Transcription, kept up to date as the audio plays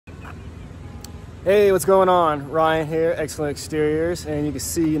Hey, what's going on? Ryan here, Excellent Exteriors, and you can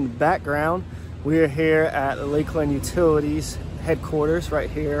see in the background, we are here at Lakeland Utilities headquarters right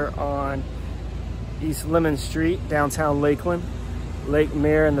here on East Lemon Street, downtown Lakeland. Lake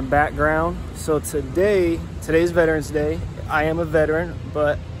Mirror in the background. So today's Veterans Day. I am a veteran,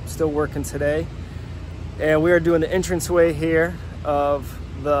 but still working today. And we are doing the entranceway here of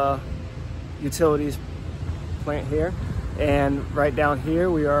the utilities plant here. And right down here,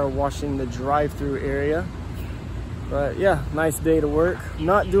 we are washing the drive-through area. But yeah, nice day to work.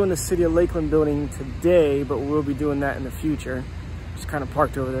 Not doing the City of Lakeland building today, but we'll be doing that in the future. Just kind of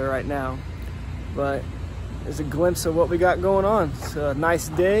parked over there right now. But there's a glimpse of what we got going on. It's a nice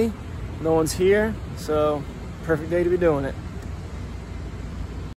day. No one's here, so perfect day to be doing it.